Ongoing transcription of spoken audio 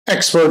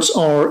Experts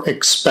are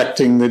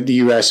expecting that the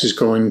US is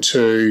going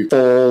to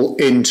fall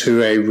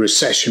into a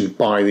recession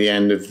by the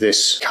end of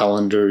this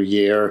calendar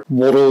year.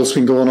 What else has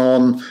been going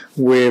on?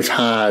 We've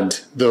had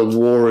the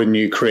war in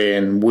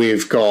Ukraine.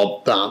 We've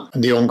got that,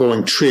 the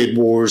ongoing trade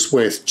wars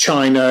with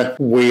China.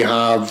 We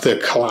have the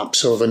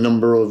collapse of a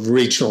number of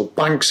regional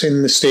banks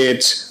in the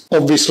States.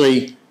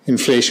 Obviously,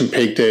 inflation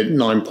peaked at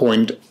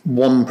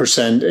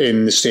 9.1%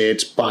 in the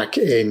States back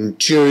in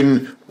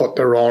June, but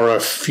there are a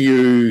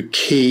few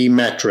key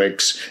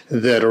metrics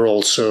that are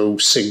also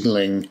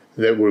signalling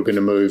that we're going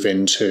to move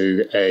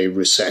into a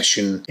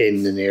recession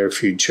in the near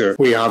future.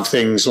 We have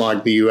things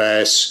like the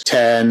US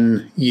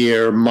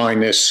 10-year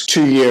minus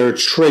 2-year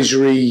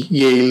Treasury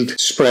yield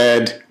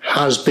spread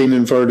has been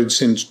inverted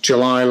since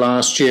July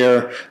last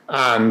year,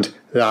 and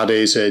that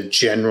is a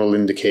general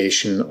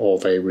indication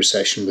of a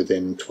recession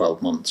within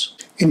 12 months.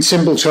 In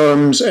simple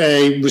terms,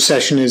 a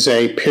recession is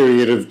a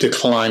period of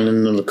decline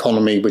in an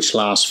economy which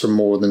lasts for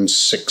more than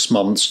 6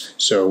 months,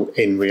 so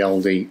in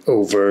reality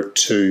over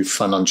 2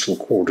 financial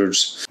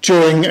quarters.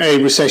 During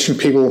a recession,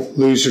 people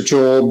lose their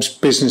jobs,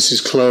 businesses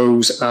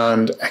close,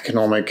 and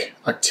economic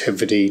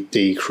activity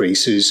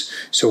decreases.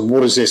 So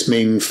what does this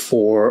mean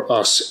for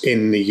us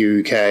in the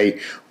UK?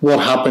 What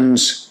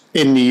happens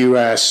in the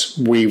US?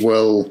 We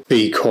will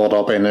be caught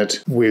up in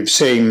it. We've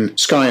seen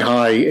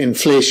sky-high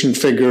inflation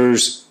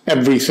figures.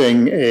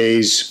 Everything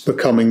is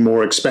becoming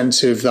more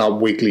expensive.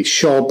 That weekly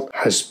shop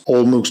has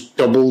almost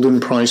doubled in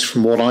price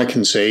from what I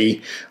can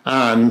see.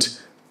 And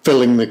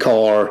filling the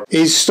car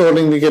is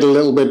starting to get a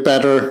little bit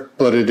better,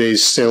 but it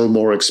is still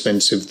more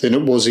expensive than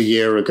it was a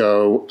year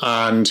ago.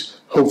 And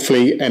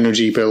hopefully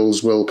energy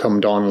bills will come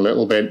down a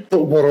little bit.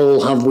 But what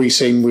all have we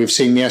seen? We've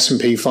seen the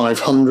S&P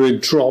 500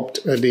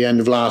 dropped at the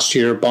end of last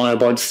year by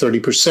about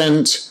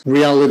 30%.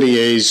 Reality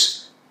is,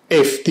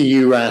 if the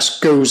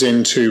US goes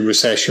into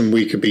recession,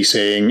 we could be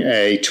seeing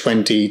a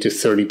 20 to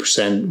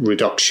 30%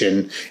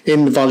 reduction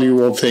in the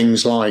value of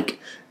things like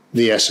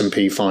the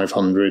S&P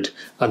 500,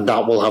 and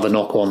that will have a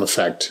knock-on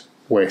effect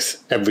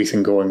with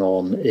everything going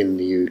on in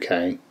the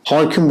UK.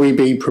 How can we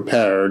be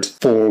prepared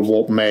for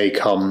what may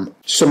come?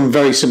 Some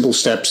very simple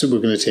steps that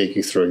we're going to take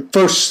you through.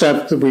 First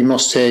step that we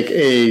must take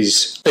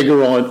is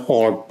figure out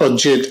our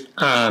budget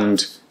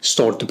and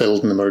start to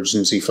build an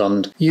emergency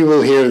fund. You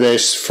will hear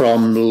this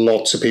from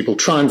lots of people.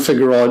 Try and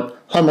figure out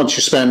how much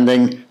you're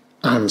spending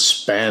and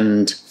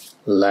spend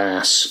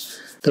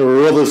less. There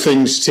are other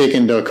things to take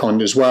into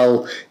account as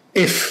well.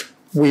 If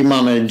we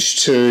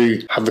manage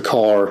to have a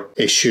car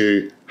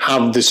issue,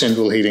 have the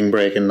central heating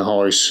break in the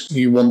house,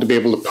 you want to be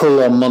able to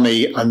pull on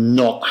money and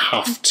not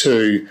have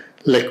to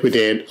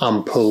liquidate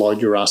and pull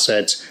out your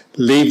assets.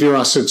 Leave your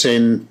assets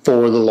in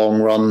for the long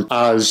run.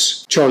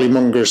 As Charlie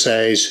Munger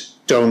says,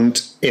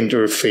 don't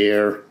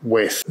interfere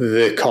with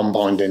the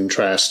compound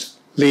interest.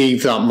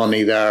 Leave that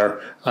money there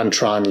and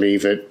try and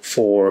leave it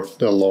for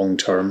the long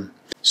term.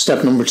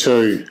 Step number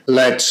 2,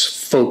 let's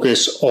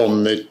focus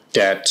on the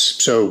debt.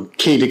 So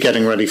key to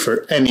getting ready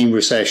for any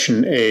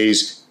recession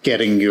is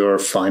getting your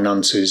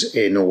finances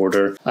in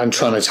order and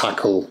trying to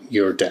tackle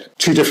your debt.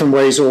 2 different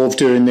ways of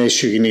doing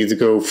this. You can either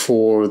go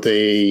for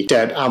the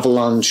debt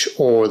avalanche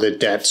or the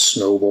debt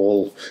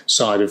snowball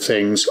side of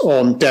things.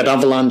 On debt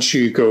avalanche,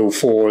 you go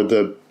for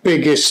the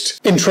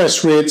biggest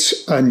interest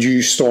rates and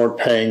you start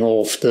paying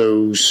off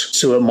those.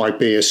 So it might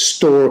be a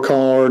store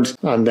card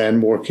and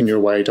then working your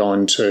way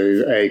down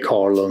to a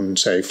car loan,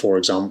 say, for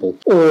example.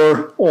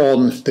 Or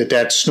on the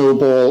debt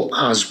snowball,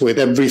 as with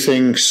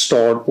everything,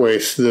 start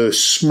with the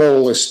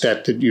smallest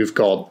debt that you've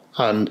got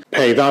and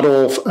pay that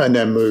off and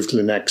then move to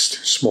the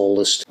next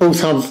smallest.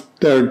 Both have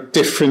their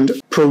different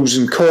pros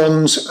and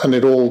cons, and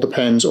it all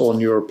depends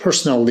on your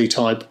personality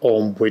type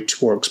on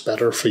which works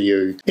better for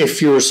you.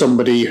 If you're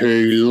somebody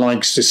who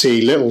likes to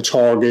see little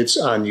targets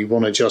and you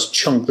want to just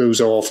chunk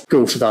those off,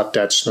 go for that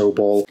debt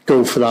snowball.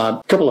 Go for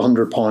that couple of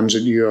 £100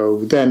 that you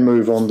owe, then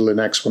move on to the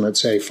next one at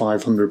say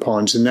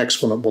 £500, the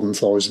next one at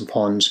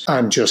 £1,000,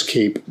 and just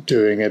keep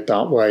doing it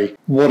that way.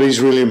 What is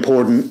really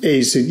important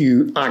is that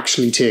you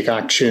actually take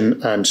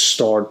action and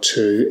start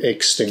to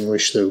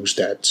extinguish those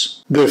debts.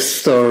 The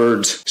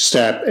third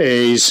step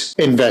is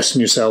invest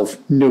in yourself.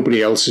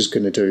 Nobody else is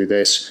going to do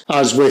this.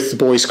 As with the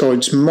Boy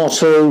Scouts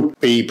motto,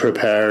 be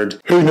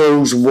prepared. Who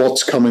knows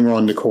what's coming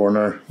around the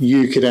corner?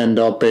 You could end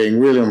up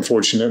being really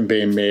unfortunate and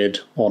being made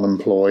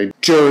unemployed.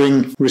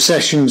 During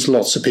recessions,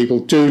 lots of people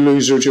do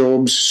lose their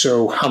jobs,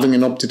 so having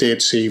an up-to-date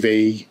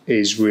CV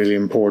is really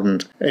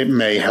important. It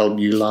may help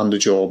you land a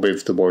job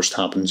if the worst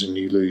happens and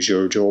you lose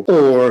your job.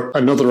 Or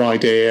another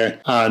idea,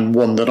 and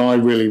one that I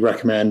really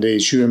recommend,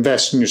 is you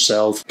invest in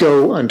yourself.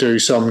 Go and do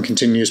some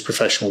continuous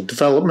professional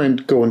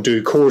development. Go and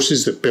do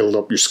courses that build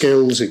up your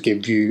skills, that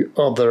give you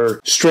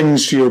other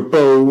strings to your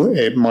bow.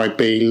 It might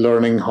be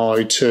learning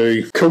how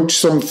to coach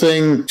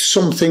something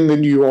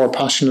that you are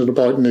passionate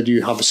about and that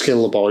you have a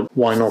skill about.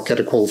 Why not get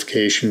a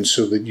qualification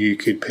so that you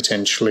could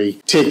potentially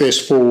take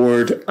this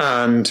forward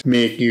and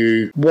make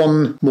you,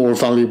 one, more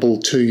valuable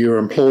to your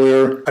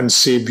employer and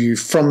save you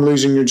from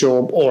losing your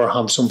job, or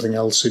have something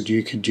else that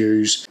you could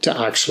use to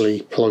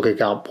actually plug a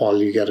gap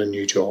while you get a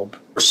new job.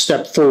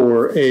 Step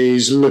 4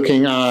 is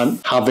looking at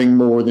having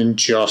more than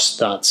just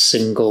that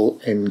single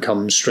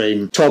income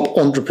stream. Top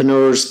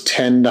entrepreneurs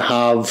tend to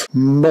have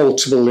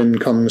multiple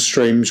income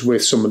streams,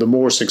 with some of the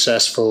more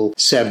successful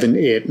 7,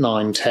 8,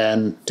 9,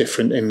 10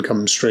 different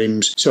income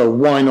streams. So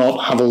why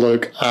not have a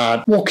look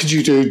at what could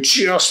you do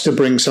just to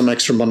bring some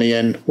extra money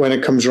in when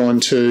it comes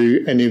around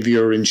to any of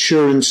your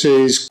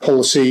insurances,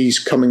 policies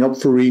coming up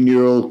for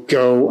renewal.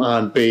 Go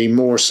and be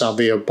more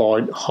savvy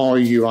about how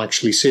you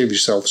actually save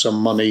yourself some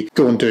money.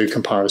 Go and do a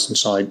comparison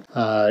site.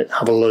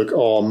 Have a look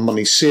on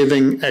Money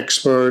Saving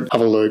Expert.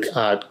 Have a look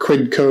at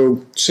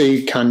Quidco.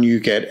 See, can you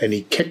get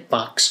any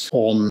kickbacks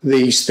on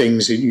these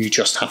things that you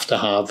just have to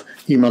have?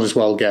 You might as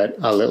well get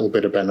a little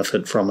bit of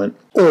benefit from it.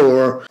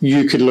 Or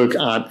you could look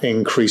at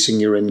increasing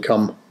your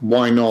income.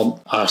 Why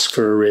not ask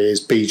for a raise?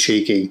 Be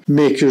cheeky.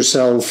 Make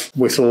yourself,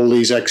 with all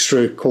these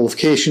extra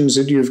qualifications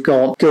that you've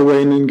got, go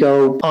in and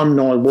go, I'm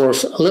now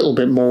worth a little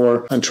bit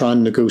more, and try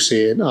and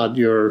negotiate at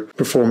your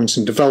performance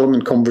and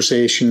development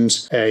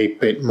conversations a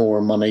bit more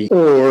money.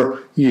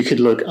 Or you could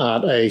look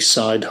at a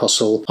side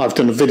hustle. I've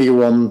done a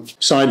video on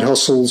side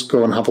hustles.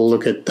 Go and have a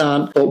look at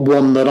that. But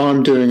one that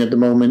I'm doing at the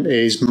moment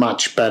is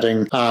match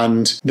betting.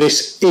 And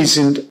this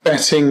isn't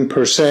betting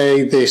per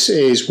se. This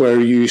is where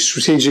you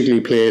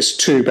strategically place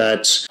 2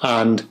 bets,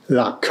 and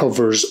that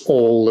covers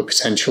all the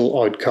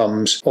potential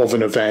outcomes of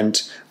an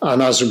event.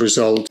 And as a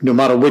result, no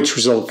matter which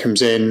result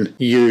comes in,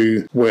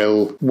 you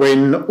will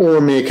win or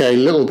make a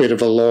little bit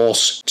of a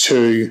loss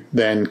to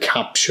then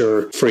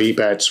capture free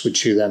bets,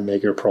 which you then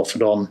make your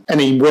profit on.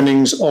 Any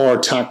winnings are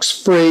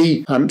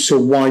tax-free, so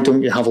why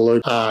don't you have a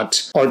look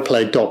at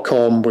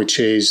outplay.com, which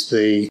is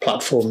the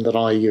platform that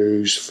I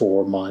use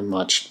for my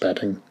matched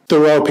betting.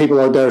 There are people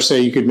out there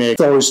say you could make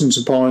thousands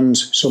of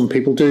pounds. Some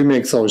people do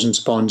make thousands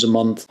of pounds a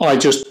month. I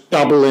just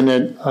dabble in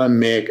it and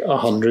make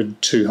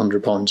 100,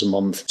 200 pounds a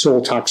month. It's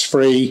all tax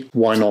free.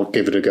 Why not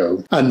give it a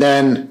go? And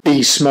then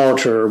be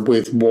smarter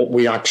with what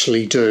we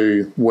actually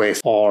do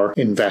with our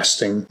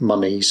investing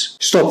monies.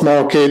 Stock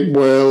market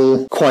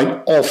will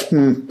quite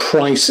often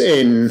price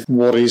in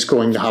what is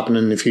going to happen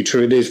in the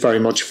future. It is very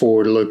much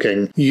forward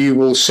looking. You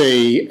will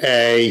see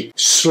a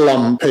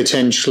slump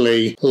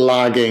potentially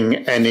lagging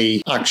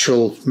any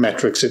actual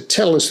metrics that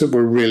tell us that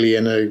we're really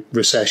in a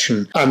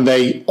recession, and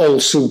they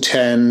also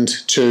tend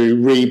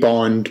to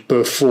rebound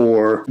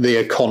before the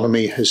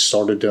economy has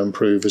started to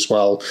improve as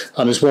well.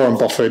 And as Warren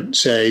Buffett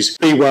says,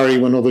 be wary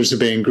when others are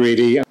being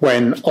greedy,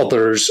 when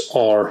others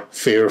are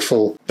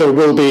fearful. There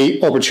will be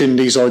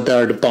opportunities out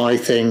there to buy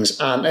things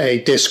at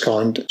a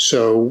discount,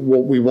 so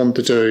what we want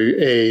to do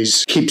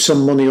is keep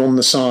some money on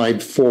the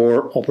side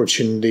for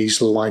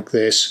opportunities like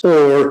this.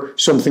 Or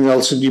something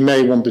else that you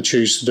may want to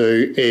choose to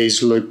do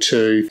is look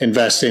to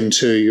invest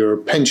into your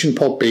pension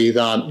pot, be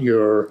that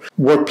your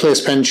workplace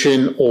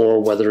pension,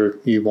 or whether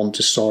you want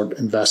to start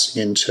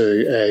investing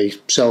into a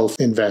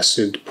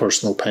self-invested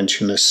personal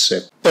pension as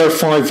SIP. There are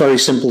 5 very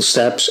simple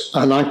steps,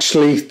 and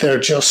actually they're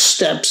just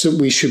steps that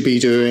we should be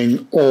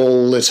doing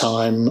all the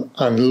time,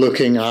 and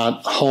looking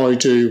at how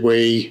do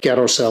we get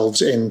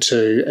ourselves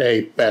into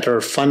a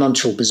better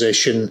financial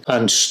position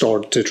and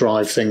start to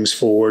drive things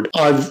forward.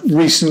 I've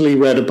recently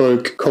read a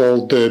book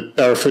called The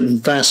Barefoot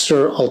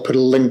Investor. I'll put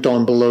a link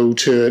down below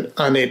to it,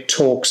 and it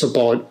talks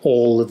about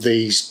all of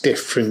these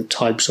different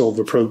types of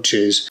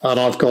approaches. And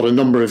I've got a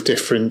number of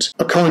different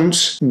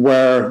accounts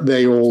where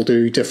they all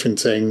do different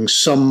things.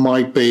 Some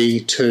might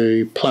be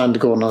to plan to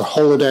go on a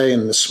holiday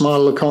in the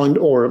Smile account,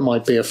 or it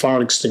might be a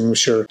fire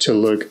extinguisher to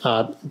look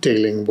at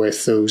dealing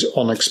with those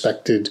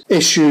unexpected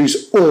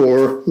issues,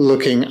 or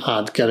looking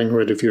at getting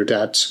rid of your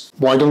debts.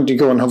 Why don't you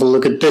go and have a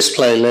look at this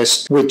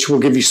playlist, which will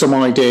give you some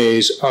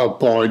ideas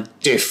about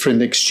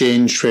different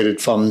exchange traded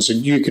funds that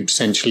you could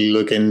potentially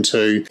look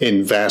into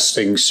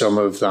investing some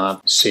of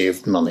that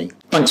saved money.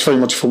 Thanks very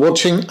much for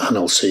watching, and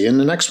I'll see you in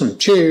the next one.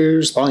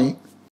 Cheers, bye.